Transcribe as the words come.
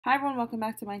Hi everyone, welcome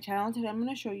back to my channel. Today I'm going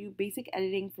to show you basic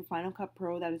editing for Final Cut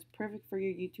Pro that is perfect for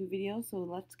your YouTube videos. So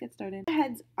let's get started.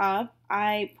 Heads up,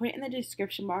 I put in the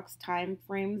description box time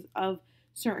frames of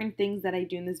certain things that I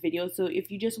do in this video. So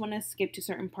if you just want to skip to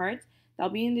certain parts,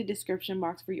 that'll be in the description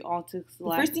box for you all to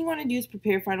select. The first thing you want to do is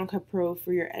prepare Final Cut Pro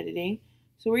for your editing.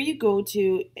 So where you go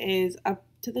to is up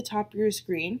to the top of your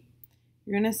screen.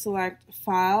 You're going to select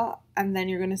File, and then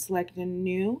you're going to select a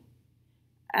New,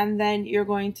 and then you're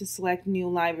going to select New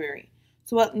Library.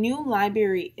 So what New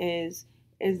Library is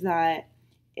that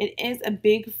it is a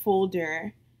big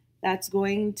folder that's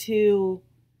going to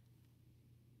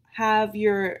have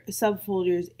your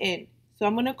subfolders in. So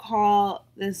I'm going to call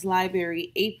this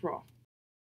library April.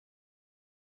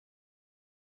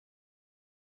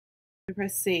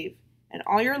 Press save, and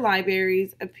all your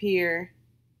libraries appear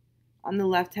on the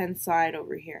left hand side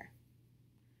over here.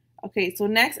 Okay, so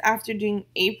next, after doing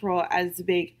April as the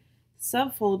big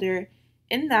subfolder,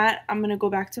 in that I'm going to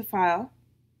go back to File,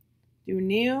 do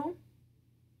New,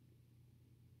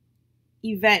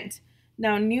 Event.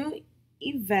 Now, New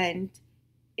Event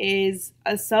is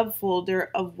a subfolder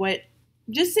of what,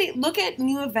 just say, look at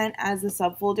New Event as a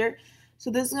subfolder.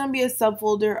 So this is going to be a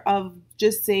subfolder of,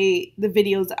 just say, the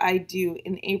videos I do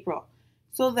in April.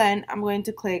 So then I'm going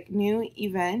to click New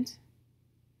Event,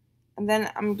 and then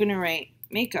I'm going to write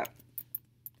makeup.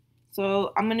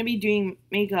 So I'm going to be doing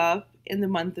makeup in the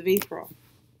month of April.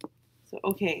 So,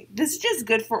 okay, this is just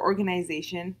good for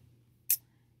organization.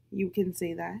 You can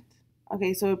say that.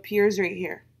 Okay, so it appears right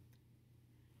here.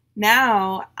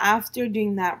 Now, after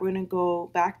doing that, we're going to go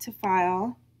back to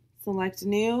File, select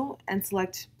New, and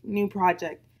select New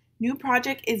Project. New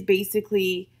Project is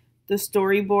basically the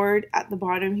storyboard at the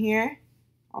bottom here.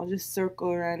 I'll just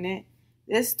circle around it.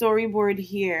 This storyboard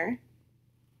here,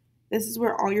 this is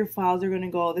where all your files are going to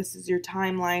go. This is your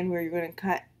timeline where you're going to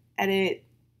cut, edit,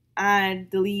 add,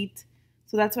 delete.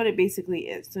 So that's what it basically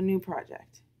is. So New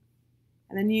Project.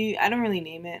 And then I don't really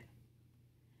name it.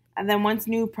 And then once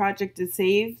New Project is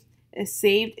saved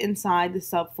inside the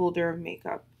subfolder of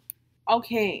makeup.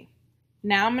 Okay,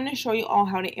 now I'm going to show you all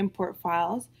how to import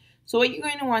files. So what you're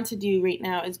going to want to do right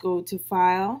now is go to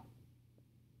File,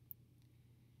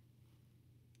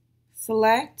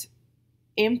 select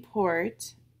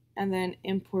Import, and then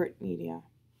Import Media.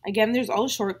 Again, there's all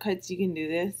shortcuts you can do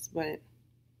this, but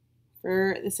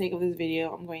for the sake of this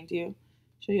video, I'm going to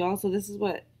show you all. So this is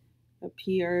what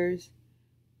appears.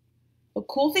 The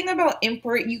cool thing about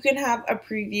import, you can have a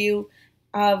preview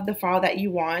of the file that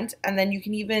you want, and then you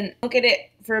can even look at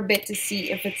it for a bit to see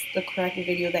if it's the correct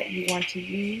video that you want to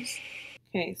use.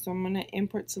 Okay, so I'm going to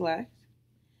import select.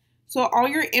 So all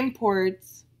your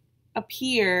imports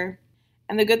appear,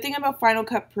 and the good thing about Final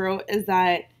Cut Pro is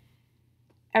that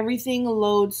everything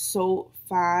loads so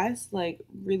fast, like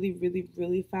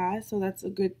really fast, so that's a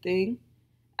good thing.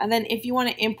 And then if you want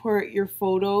to import your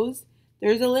photos,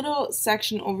 there's a little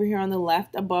section over here on the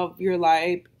left above your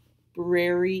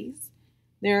libraries.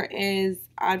 There is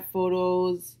add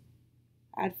photos,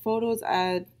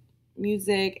 add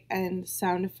music, and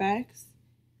sound effects.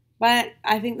 But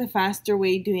I think the faster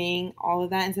way doing all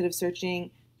of that, instead of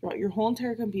searching throughout your whole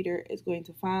entire computer, is going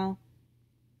to File,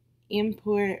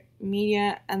 Import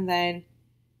Media, and then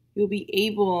you'll be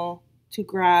able to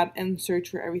grab and search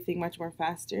for everything much more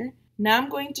faster. Now I'm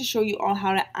going to show you all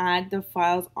how to add the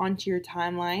files onto your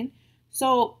timeline.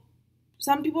 So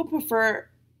some people prefer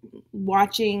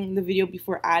watching the video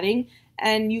before adding,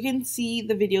 and you can see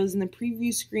the videos in the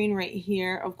preview screen right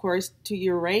here, of course, to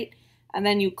your right, and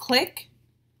then you click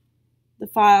the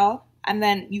file, and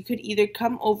then you could either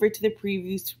come over to the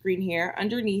preview screen here.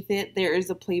 Underneath it, there is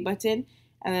a play button,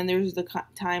 and then there's the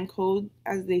time code,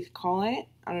 as they call it,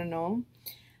 I don't know,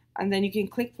 and then you can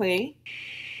click play.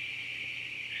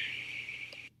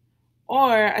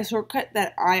 Or a shortcut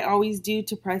that I always do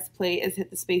to press play is hit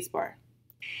the space bar.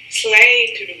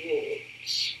 Slay to the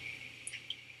wolves.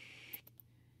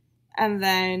 And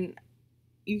then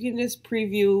you can just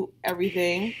preview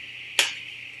everything.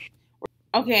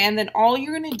 Okay, and then all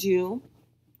you're going to do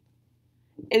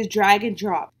is drag and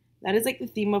drop. That is like the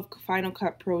theme of Final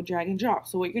Cut Pro, drag and drop.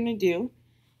 So what you're going to do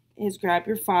is grab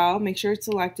your file, make sure it's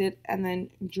selected, and then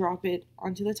drop it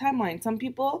onto the timeline. Some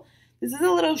people, this is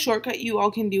a little shortcut you all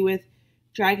can do with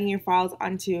dragging your files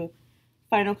onto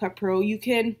Final Cut Pro. You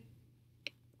can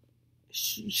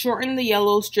shorten the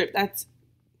yellow strip that's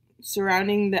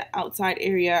surrounding the outside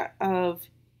area of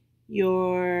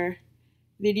your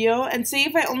video. And say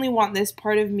if I only want this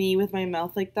part of me with my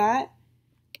mouth like that,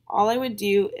 all I would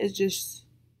do is just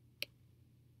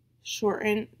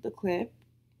shorten the clip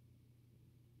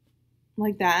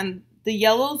like that. And the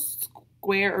yellow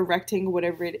square or rectangle,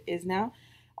 whatever it is now,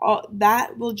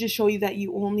 that will just show you that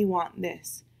you only want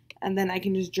this. And then I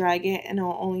can just drag it and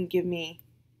it'll only give me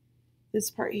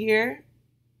this part here.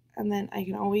 And then I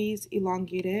can always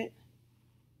elongate it.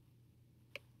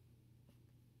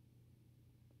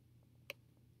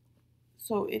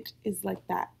 So it is like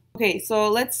that. Okay, so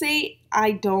let's say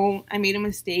I made a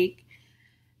mistake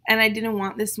and I didn't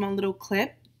want this small little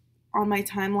clip on my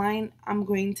timeline. I'm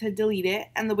going to delete it.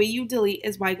 And the way you delete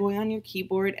is by going on your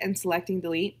keyboard and selecting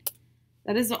delete.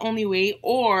 That is the only way.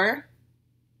 Or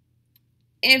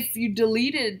if you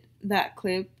deleted that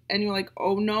clip and you're like,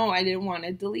 oh no, I didn't want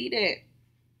to delete it.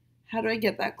 How do I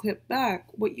get that clip back?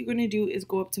 What you're going to do is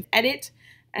go up to edit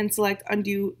and select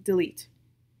undo delete.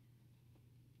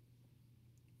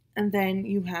 And then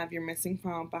you have your missing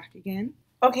file back again.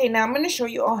 Okay, now I'm going to show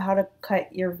you all how to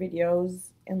cut your videos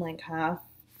in like half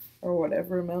or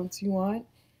whatever amounts you want.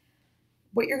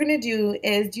 What you're going to do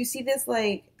is, do you see this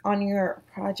like on your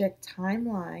project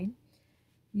timeline?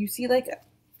 You see like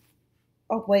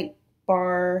a white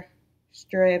bar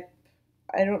strip.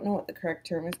 I don't know what the correct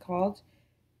term is called.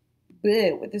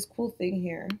 But with this cool thing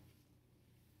here,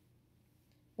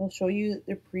 it'll show you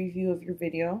the preview of your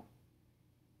video.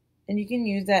 And you can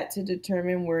use that to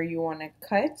determine where you want to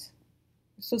cut.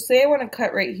 So say I want to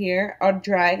cut right here. I'll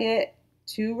drag it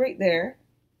to right there.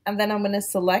 And then I'm going to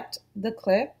select the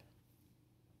clip.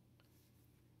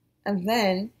 And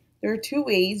then there are two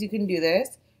ways you can do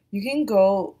this. You can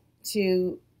go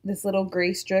to this little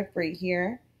gray strip right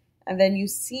here. And then you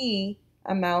see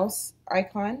a mouse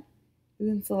icon. You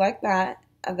can select that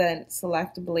and then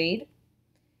select blade.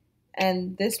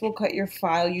 And this will cut your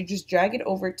file. You just drag it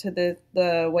over to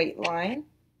the white line.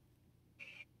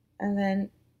 And then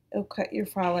it'll cut your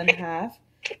file in half.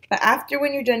 But after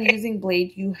when you're done using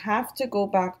blade, you have to go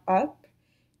back up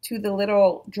to the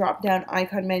little drop down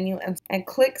icon menu and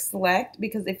click select,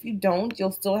 because if you don't,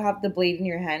 you'll still have the blade in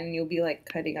your hand and you'll be like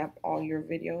cutting up all your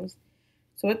videos.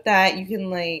 So with that, you can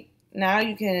like, now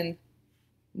you can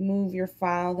move your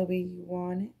file the way you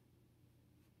want it.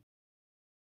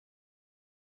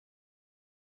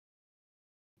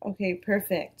 Okay,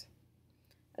 perfect.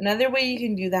 Another way you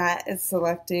can do that is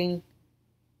selecting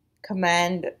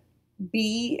Command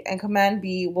B, and Command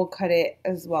B will cut it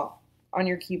as well on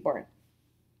your keyboard.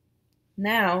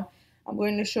 Now, I'm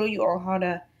going to show you all how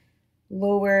to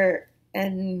lower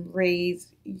and raise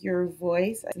your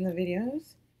voice in the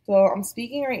videos. So I'm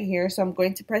speaking right here, so I'm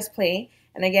going to press play.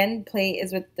 And again, play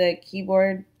is with the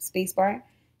keyboard spacebar.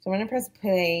 So I'm going to press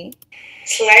play.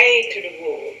 Slide to the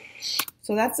rules.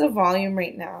 So that's the volume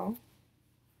right now.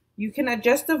 You can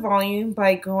adjust the volume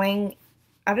by going,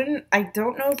 I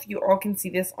don't know if you all can see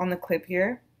this on the clip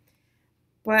here,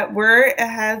 but where it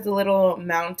has the little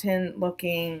mountain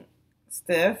looking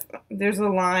stuff, there's a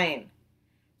line.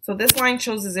 So this line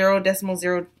shows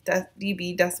 0.0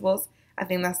 dB decibels. I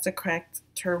think that's the correct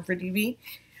term for dB.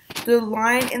 The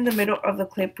line in the middle of the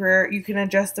clip where you can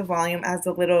adjust the volume as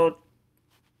the little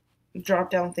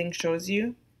drop down thing shows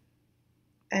you.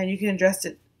 And you can adjust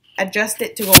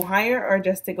it to go higher or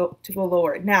adjust it to go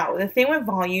lower. Now, the thing with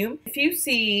volume, if you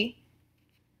see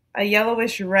a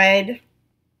yellowish red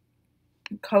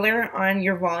color on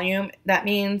your volume, that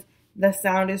means the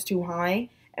sound is too high.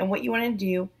 And what you want to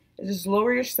do is just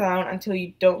lower your sound until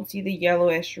you don't see the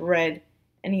yellowish red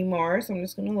anymore. So I'm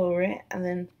just going to lower it, and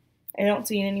then I don't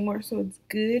see it anymore, so it's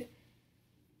good.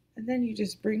 And then you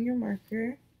just bring your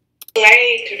marker.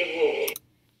 Slide to the rules.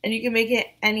 And you can make it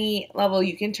any level.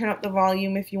 You can turn up the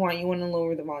volume if you want. You want to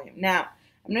lower the volume. Now,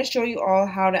 I'm going to show you all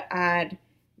how to add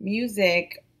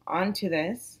music onto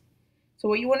this. So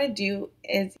what you want to do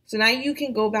is, so now you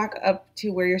can go back up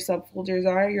to where your subfolders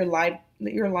are, your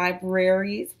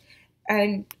libraries,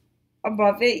 and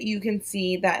above it you can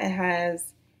see that it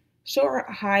has show or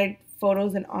hide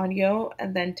photos and audio,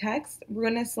 and then text. We're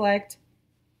going to select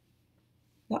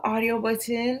the audio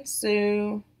button.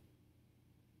 So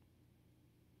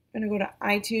I'm going to go to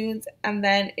iTunes, and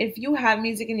then if you have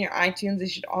music in your iTunes, it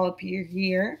should all appear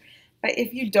here. But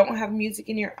if you don't have music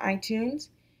in your iTunes,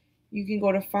 you can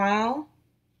go to File,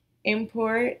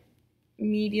 Import,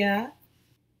 Media,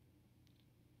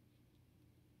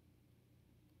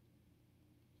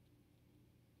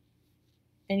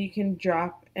 and you can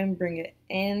drop and bring it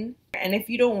in. And if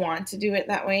you don't want to do it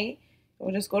that way,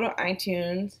 we'll just go to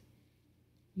iTunes.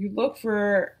 You look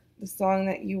for the song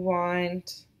that you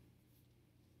want,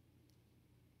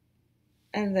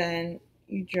 and then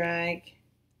you drag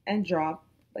and drop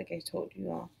like I told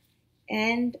you all.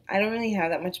 And I don't really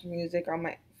have that much music on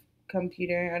my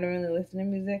computer. I don't really listen to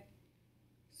music.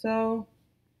 So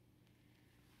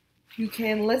you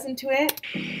can listen to it.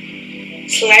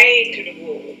 Slide to the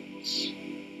rules.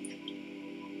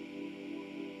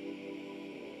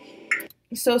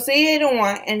 So say I don't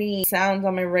want any sounds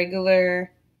on my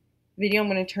regular video, I'm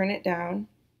going to turn it down.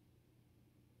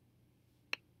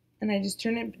 And I just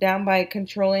turn it down by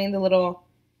controlling the little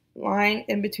line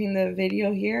in between the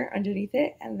video here underneath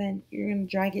it, and then you're going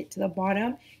to drag it to the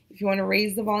bottom. If you want to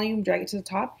raise the volume, drag it to the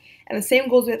top. And the same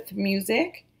goes with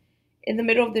music. In the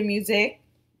middle of the music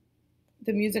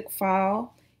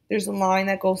file, there's a line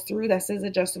that goes through that says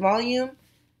adjust volume.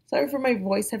 Sorry for my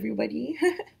voice, everybody.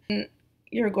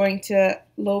 You're going to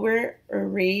lower or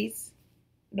raise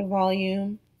the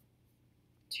volume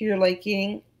to your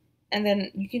liking, and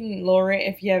then you can lower it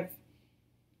if you have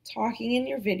talking in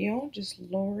your video. Just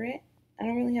lower it. I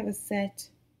don't really have a set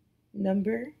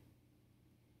number.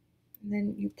 And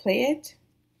then you play it,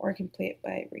 or I can play it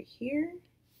by right here.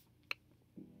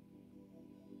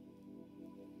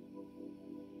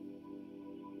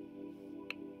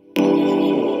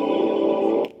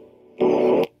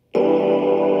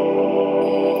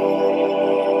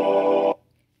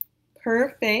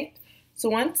 Perfect. So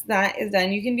once that is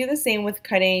done, you can do the same with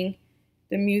cutting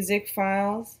the music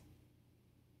files.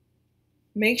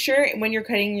 Make sure when you're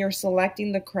cutting, you're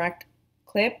selecting the correct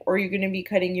clip, or you're going to be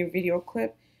cutting your video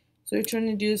clip. So what you're trying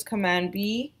to do is Command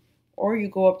B, or you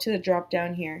go up to the drop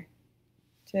down here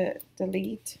to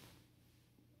delete,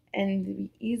 and we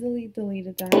easily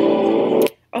deleted that.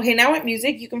 Okay, now with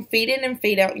music, you can fade in and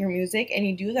fade out your music, and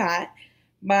you do that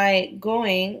by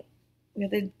going, we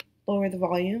have to lower the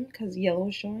volume because yellow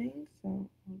is showing, so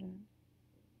hold on.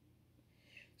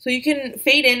 So you can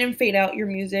fade in and fade out your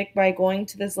music by going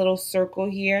to this little circle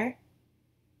here,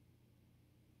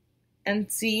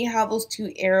 and see how those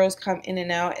two arrows come in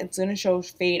and out. It's going to show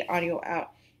fade audio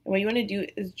out. And what you want to do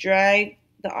is drag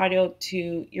the audio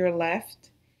to your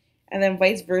left, and then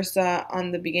vice versa.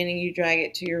 On the beginning, you drag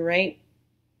it to your right.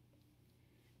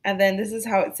 And then this is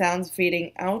how it sounds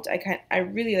fading out. I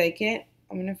really like it.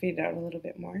 I'm going to fade it out a little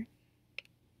bit more.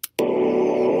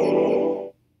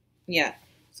 Yeah,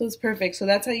 so it's perfect. So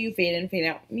that's how you fade in, fade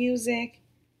out music.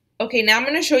 Okay, now I'm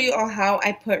going to show you all how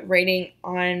I put writing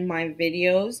on my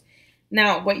videos.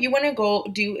 Now, what you want to go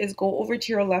do is go over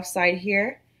to your left side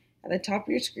here at the top of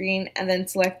your screen, and then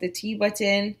select the T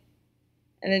button,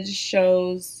 and it just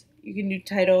shows you can do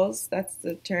titles. That's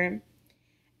the term.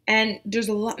 And there's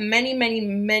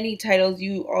many titles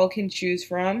you all can choose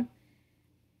from.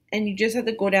 And you just have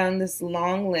to go down this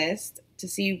long list to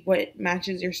see what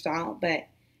matches your style. But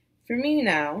for me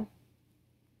now,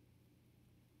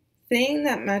 thing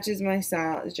that matches my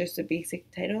style is just a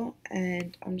basic title.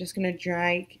 And I'm just going to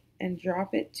drag and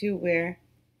drop it to where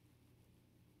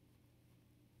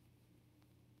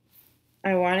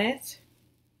I want it.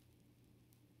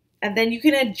 And then you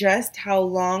can adjust how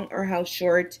long or how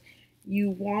short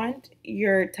you want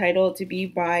your title to be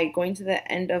by going to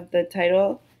the end of the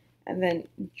title and then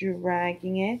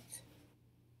dragging it.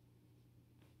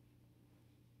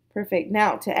 Perfect.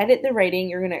 Now to edit the writing,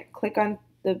 you're going to click on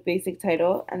the basic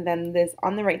title, and then this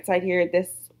on the right side here, this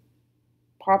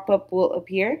pop-up will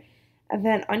appear, and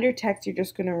then under text you're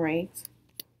just going to write.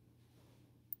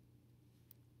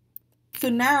 So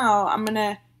now I'm going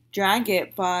to drag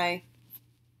it by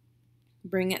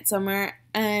bring it somewhere,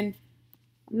 and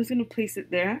I'm just going to place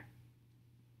it there.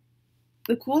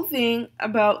 The cool thing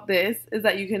about this is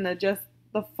that you can adjust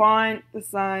the font, the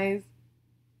size,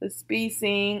 the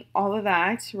spacing, all of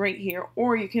that right here.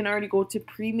 Or you can already go to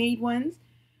pre-made ones,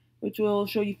 which will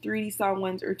show you 3D style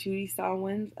ones or 2D style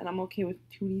ones. And I'm okay with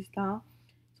 2D style.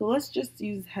 So let's just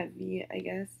use heavy, I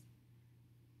guess.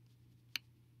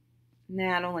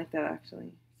 Nah, I don't like that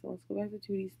actually. So let's go back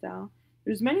to 2D style.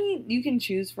 There's many you can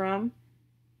choose from.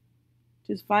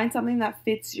 Just find something that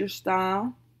fits your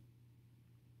style.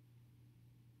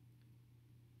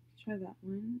 Try that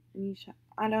one. Annesha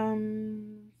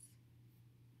Adams.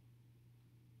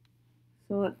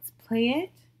 So let's play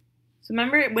it. So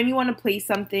remember, when you want to play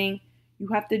something, you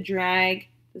have to drag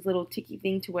this little ticky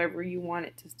thing to wherever you want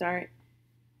it to start.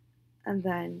 And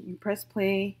then you press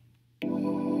play.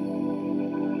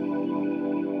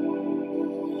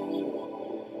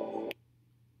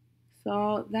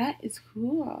 So that is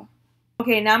cool.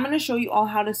 Okay, now I'm going to show you all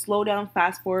how to slow down,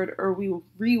 fast forward, or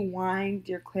rewind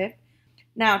your clip.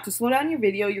 Now, to slow down your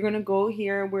video, you're going to go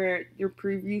here where your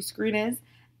preview screen is,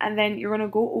 and then you're going to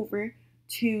go over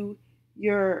to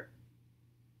your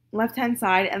left-hand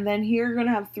side, and then here you're going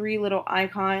to have 3 little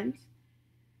icons.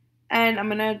 And I'm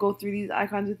going to go through these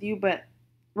icons with you, but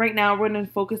right now we're going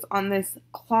to focus on this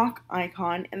clock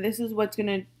icon, and this is what's going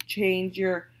to change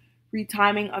your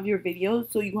retiming of your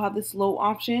videos. So you have the slow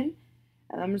option,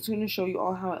 and I'm just going to show you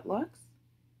all how it looks.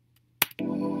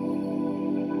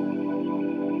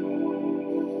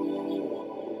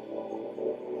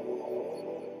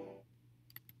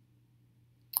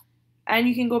 And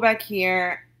you can go back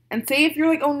here and say if you're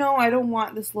like, oh no, I don't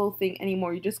want this little thing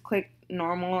anymore. You just click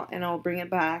normal and it'll bring it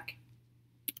back.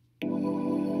 To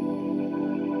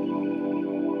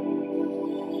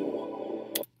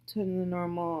the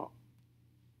normal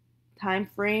time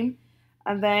frame.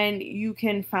 And then you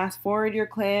can fast forward your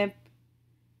clip.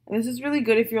 And this is really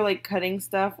good if you're like cutting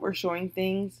stuff or showing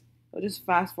things. So just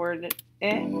fast forward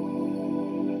it.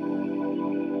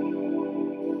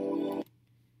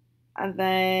 And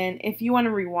then if you want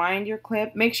to rewind your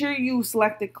clip, make sure you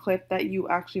select the clip that you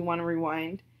actually want to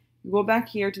rewind. You go back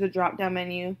here to the drop down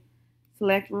menu,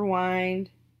 select rewind,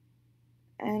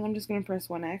 and I'm just going to press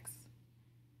 1x.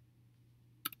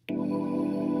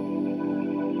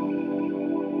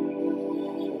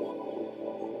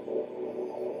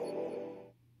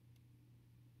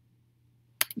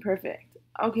 Perfect.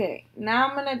 Okay, now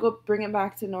I'm going to go bring it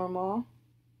back to normal.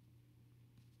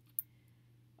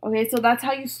 Okay, so that's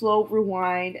how you slow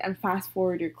rewind and fast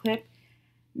forward your clip.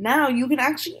 Now you can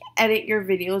actually edit your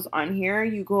videos on here.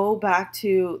 You go back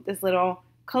to this little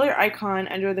color icon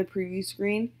under the preview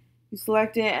screen. You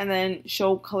select it and then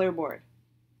show color board.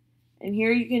 And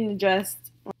here you can adjust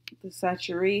the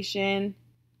saturation,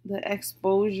 the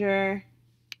exposure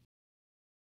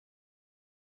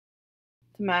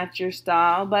to match your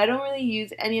style. But I don't really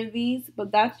use any of these,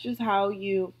 but that's just how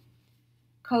you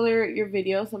color your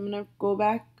video. So I'm going to go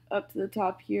back up to the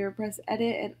top here, press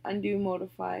edit and undo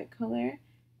modify color.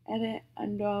 Edit,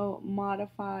 undo,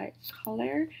 modify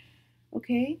color.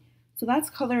 Okay, so that's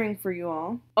coloring for you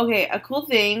all. Okay, a cool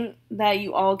thing that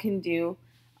you all can do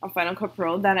on Final Cut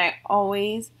Pro that I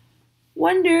always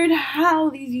wondered how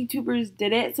these YouTubers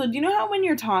did it. So do you know how when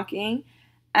you're talking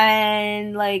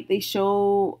and like they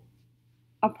show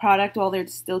a product while they're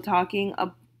still talking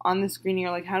up on the screen,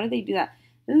 you're like, how do they do that?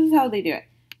 This is how they do it.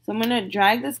 So I'm going to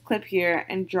drag this clip here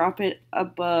and drop it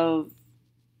above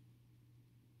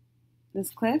this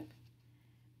clip.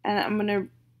 And I'm going to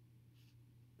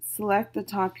select the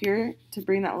top here to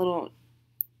bring that little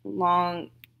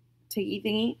long tiggy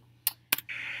thingy.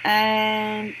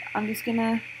 And I'm just going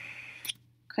to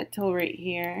cut till right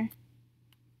here.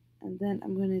 And then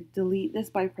I'm going to delete this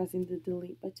by pressing the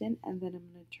delete button. And then I'm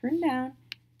going to turn down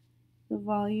the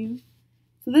volume.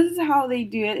 So this is how they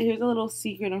do it. Here's a little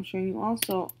secret I'm showing you all.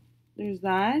 So there's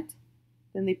that.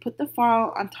 Then they put the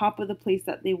file on top of the place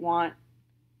that they want.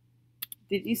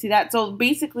 Did you see that? So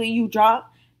basically you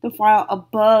drop the file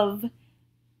above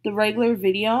the regular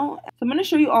video. So I'm going to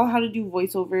show you all how to do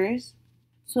voiceovers.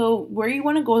 So where you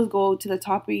want to go is go to the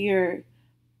top of your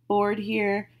board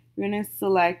here. You're going to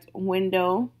select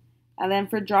window. And then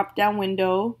for drop down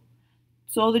window.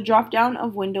 So the drop down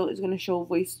of window is going to show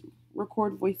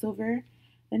record voiceover.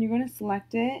 Then you're going to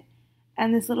select it.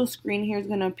 And this little screen here is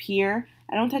going to appear.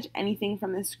 I don't touch anything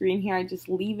from this screen here. I just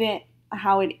leave it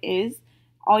how it is.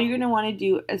 All you're going to want to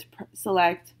do is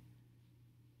select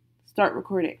start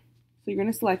recording. So you're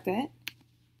going to select it.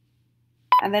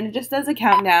 And then it just does a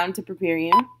countdown to prepare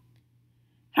you.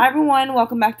 Hi everyone,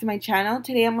 welcome back to my channel.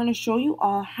 Today I'm going to show you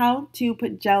all how to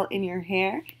put gel in your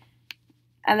hair.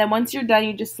 And then once you're done,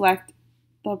 you just select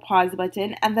the pause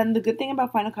button. And then the good thing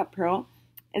about Final Cut Pro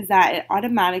is that it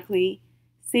automatically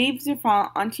saves your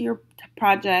file onto your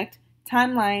project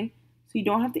timeline, so you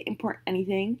don't have to import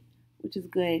anything, which is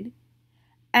good.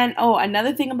 And oh,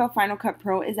 another thing about Final Cut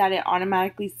Pro is that it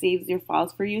automatically saves your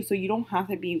files for you, so you don't have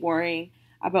to be worrying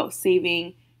about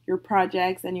saving your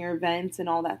projects and your events and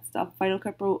all that stuff. Final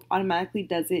Cut Pro automatically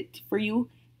does it for you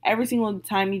every single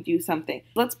time you do something.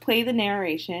 Let's play the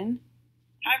narration.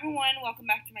 Hi everyone, welcome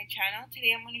back to my channel.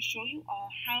 Today I'm going to show you all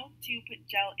how to put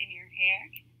gel in your hair.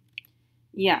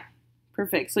 Yeah,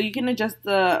 perfect. So you can adjust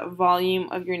the volume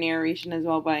of your narration as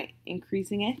well by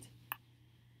increasing it.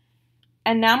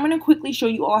 And now I'm going to quickly show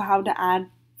you all how to add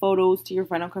photos to your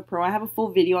Final Cut Pro. I have a full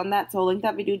video on that, so I'll link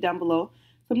that video down below.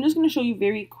 So I'm just going to show you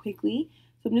very quickly.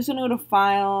 So I'm just going to go to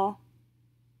File,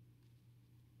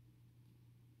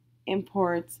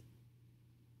 Import,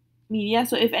 Media.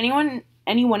 So if any one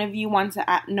of you wants to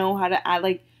know how to add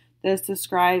like the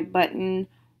subscribe button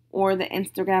or the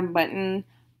Instagram button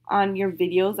on your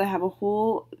videos, I have a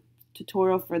whole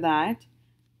tutorial for that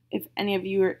if any of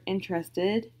you are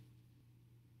interested.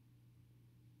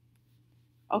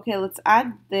 Okay, let's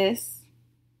add this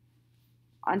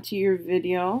onto your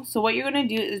video. So what you're going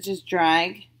to do is just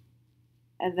drag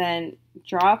and then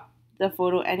drop the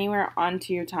photo anywhere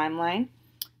onto your timeline.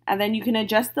 And then you can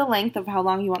adjust the length of how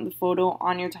long you want the photo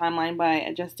on your timeline by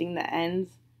adjusting the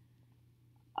ends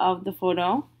of the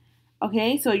photo.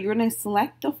 Okay, so you're going to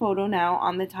select the photo now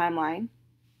on the timeline.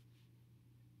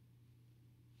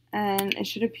 And it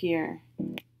should appear.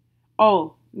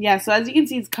 Oh, Yeah, so as you can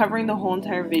see, it's covering the whole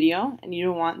entire video, and you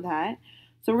don't want that.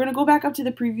 So we're going to go back up to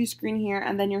the preview screen here,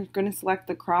 and then you're going to select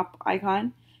the crop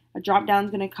icon. A drop down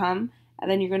is going to come, and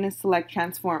then you're going to select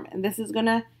transform. And this is going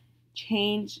to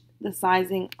change the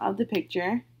sizing of the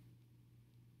picture.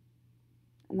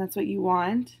 And that's what you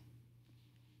want.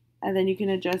 And then you can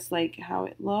adjust like how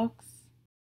it looks.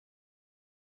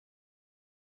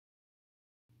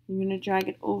 You're going to drag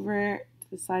it over to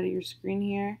the side of your screen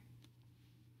here.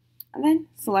 And then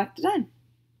select done.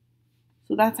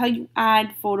 So that's how you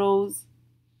add photos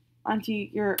onto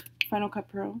your Final Cut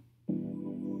Pro.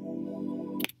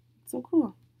 So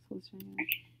cool. So let's try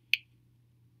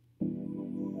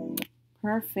it.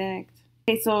 Perfect.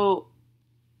 Okay, so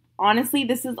honestly,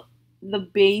 this is the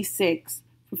basics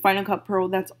for Final Cut Pro.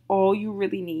 That's all you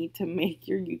really need to make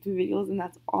your YouTube videos, and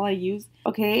that's all I use.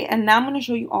 Okay, and now I'm going to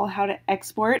show you all how to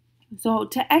export. So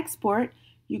to export,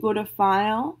 you go to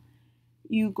File,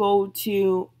 you go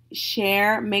to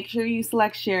Share. Make sure you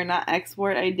select Share, not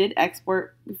Export. I did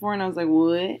export before and I was like,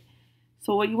 what?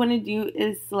 So what you want to do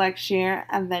is select Share,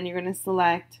 and then you're going to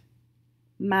select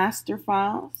Master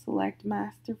File. Select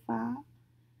Master File.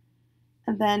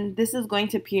 And then this is going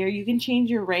to appear. You can change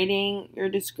your writing, your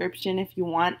description if you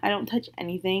want. I don't touch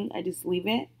anything. I just leave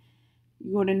it.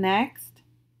 You go to Next.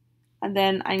 And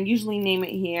then I usually name it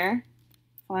here.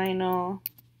 Final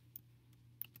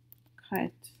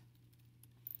Cut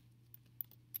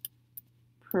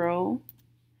Pro.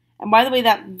 And by the way,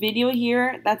 that video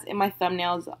here, that's in my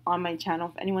thumbnails on my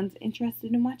channel if anyone's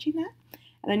interested in watching that.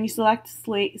 And then you select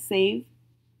Save.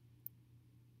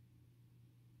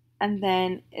 And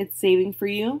then it's saving for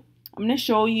you. I'm going to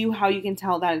show you how you can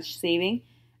tell that it's saving.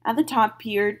 At the top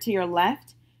here to your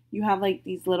left, you have like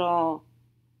these little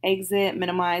exit,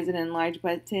 minimize, and enlarge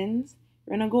buttons.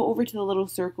 You're going to go over to the little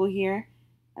circle here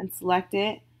and select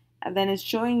it. And then it's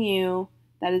showing you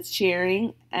that it's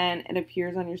sharing, and it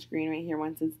appears on your screen right here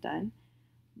once it's done.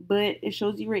 But it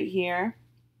shows you right here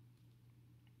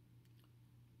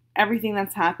everything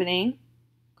that's happening,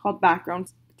 called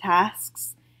background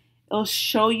tasks. It'll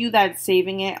show you that it's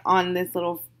saving it on this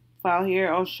little file here.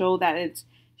 It'll show that it's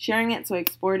sharing it, so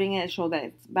exporting it, show that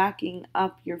it's backing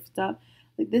up your stuff.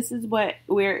 Like this is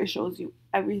where it shows you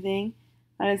everything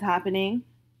that is happening.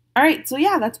 Alright, so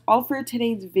yeah, that's all for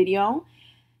today's video.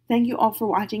 Thank you all for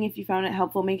watching. If you found it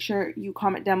helpful, make sure you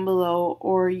comment down below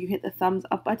or you hit the thumbs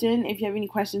up button. If you have any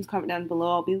questions, comment down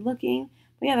below. I'll be looking.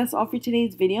 But yeah, that's all for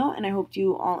today's video, and I hope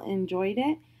you all enjoyed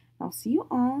it. I'll see you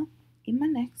all in my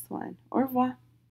next one. Au revoir.